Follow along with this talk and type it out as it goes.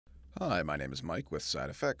Hi, my name is Mike with Side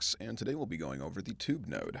Effects, and today we'll be going over the tube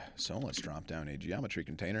node. So let's drop down a geometry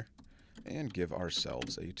container and give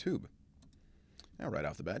ourselves a tube. Now right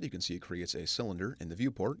off the bat, you can see it creates a cylinder in the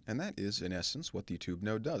viewport, and that is in essence what the tube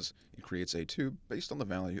node does. It creates a tube based on the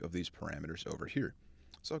value of these parameters over here.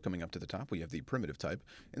 So coming up to the top, we have the primitive type,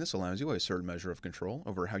 and this allows you a certain measure of control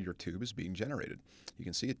over how your tube is being generated. You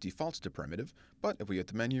can see it defaults to primitive, but if we hit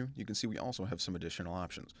the menu, you can see we also have some additional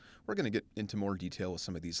options. We're going to get into more detail with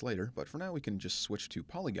some of these later, but for now we can just switch to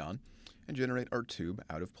polygon and generate our tube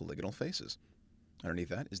out of polygonal faces. Underneath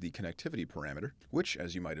that is the connectivity parameter, which,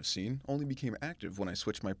 as you might have seen, only became active when I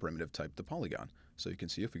switched my primitive type to polygon. So you can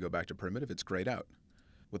see if we go back to primitive, it's grayed out.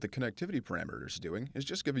 What the connectivity parameter is doing is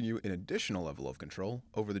just giving you an additional level of control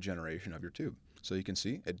over the generation of your tube. So you can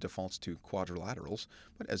see it defaults to quadrilaterals,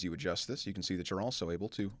 but as you adjust this, you can see that you're also able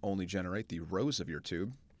to only generate the rows of your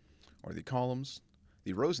tube, or the columns,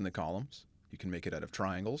 the rows in the columns. You can make it out of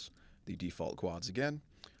triangles, the default quads again,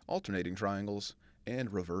 alternating triangles,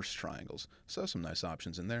 and reverse triangles. So some nice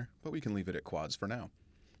options in there, but we can leave it at quads for now.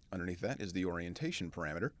 Underneath that is the orientation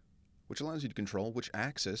parameter, which allows you to control which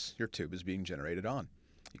axis your tube is being generated on.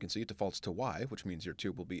 You can see it defaults to Y, which means your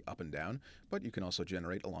tube will be up and down, but you can also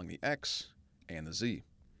generate along the X and the Z.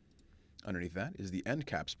 Underneath that is the end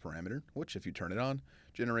caps parameter, which, if you turn it on,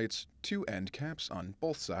 generates two end caps on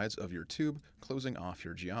both sides of your tube, closing off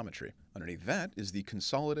your geometry. Underneath that is the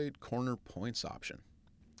consolidate corner points option.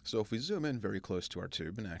 So if we zoom in very close to our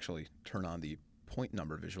tube and actually turn on the point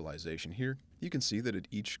number visualization here, you can see that at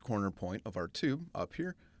each corner point of our tube up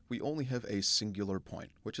here, we only have a singular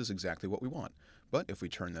point, which is exactly what we want. But if we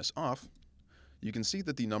turn this off, you can see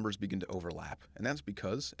that the numbers begin to overlap, and that's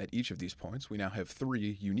because at each of these points we now have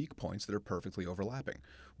three unique points that are perfectly overlapping.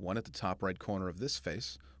 One at the top right corner of this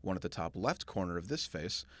face, one at the top left corner of this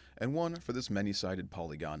face, and one for this many-sided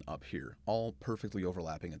polygon up here, all perfectly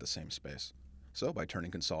overlapping at the same space. So by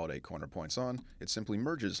turning consolidate corner points on, it simply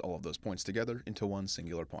merges all of those points together into one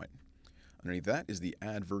singular point. Underneath that is the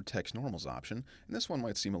Add Vertex Normals option, and this one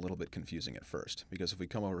might seem a little bit confusing at first, because if we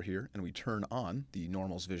come over here and we turn on the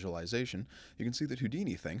normals visualization, you can see that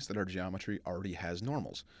Houdini thinks that our geometry already has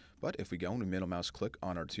normals. But if we go and we middle mouse click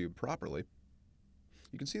on our tube properly,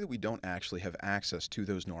 you can see that we don't actually have access to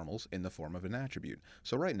those normals in the form of an attribute.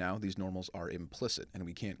 So right now, these normals are implicit, and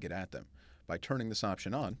we can't get at them. By turning this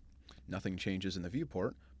option on, nothing changes in the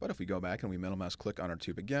viewport, but if we go back and we middle mouse click on our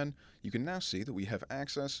tube again, you can now see that we have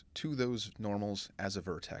access to those normals as a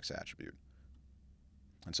vertex attribute.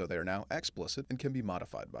 And so they are now explicit and can be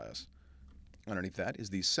modified by us. Underneath that is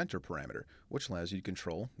the center parameter, which allows you to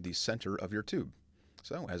control the center of your tube.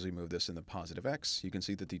 So as we move this in the positive X, you can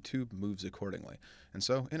see that the tube moves accordingly. And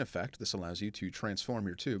so in effect, this allows you to transform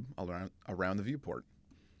your tube around the viewport.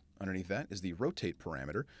 Underneath that is the rotate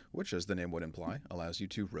parameter, which, as the name would imply, allows you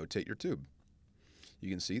to rotate your tube. You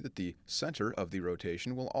can see that the center of the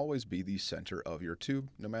rotation will always be the center of your tube,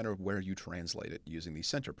 no matter where you translate it using the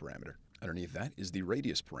center parameter. Underneath that is the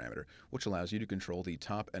radius parameter, which allows you to control the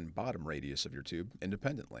top and bottom radius of your tube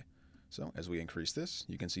independently. So as we increase this,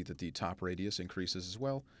 you can see that the top radius increases as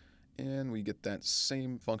well, and we get that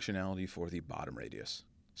same functionality for the bottom radius.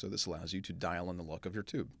 So this allows you to dial in the look of your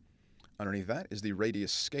tube. Underneath that is the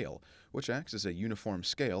radius scale, which acts as a uniform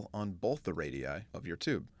scale on both the radii of your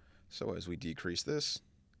tube. So as we decrease this,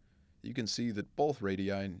 you can see that both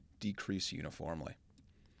radii decrease uniformly.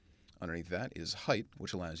 Underneath that is height,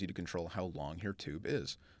 which allows you to control how long your tube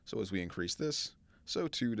is. So as we increase this, so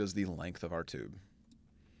too does the length of our tube.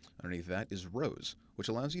 Underneath that is rows, which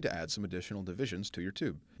allows you to add some additional divisions to your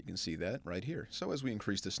tube. You can see that right here. So as we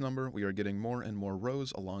increase this number, we are getting more and more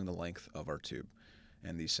rows along the length of our tube.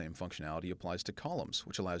 And the same functionality applies to columns,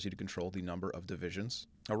 which allows you to control the number of divisions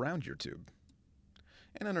around your tube.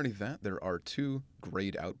 And underneath that, there are two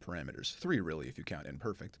grayed out parameters, three really if you count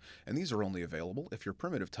imperfect, and these are only available if your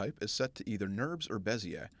primitive type is set to either NURBS or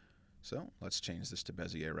Bezier. So let's change this to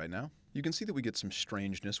Bezier right now. You can see that we get some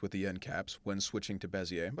strangeness with the end caps when switching to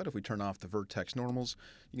Bezier, but if we turn off the vertex normals,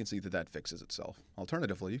 you can see that that fixes itself.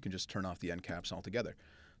 Alternatively, you can just turn off the end caps altogether.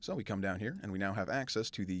 So we come down here and we now have access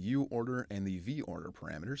to the U order and the V order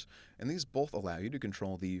parameters, and these both allow you to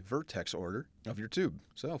control the vertex order of your tube.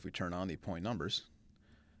 So if we turn on the point numbers,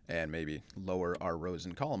 and maybe lower our rows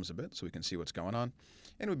and columns a bit so we can see what's going on,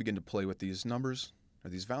 and we begin to play with these numbers, or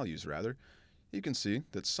these values rather, you can see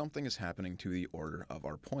that something is happening to the order of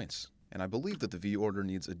our points. And I believe that the V order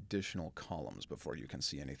needs additional columns before you can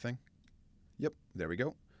see anything. Yep, there we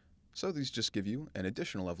go. So these just give you an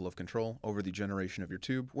additional level of control over the generation of your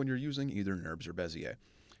tube when you're using either NURBS or Bezier.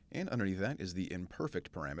 And underneath that is the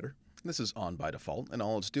imperfect parameter. This is on by default, and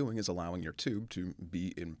all it's doing is allowing your tube to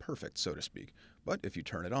be imperfect, so to speak. But if you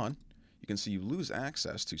turn it on, you can see you lose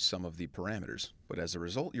access to some of the parameters. But as a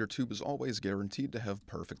result, your tube is always guaranteed to have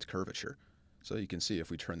perfect curvature. So you can see if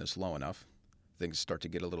we turn this low enough, things start to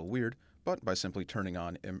get a little weird, but by simply turning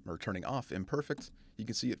on or turning off imperfect, you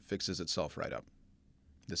can see it fixes itself right up.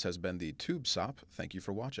 This has been the Tube SOP. Thank you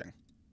for watching.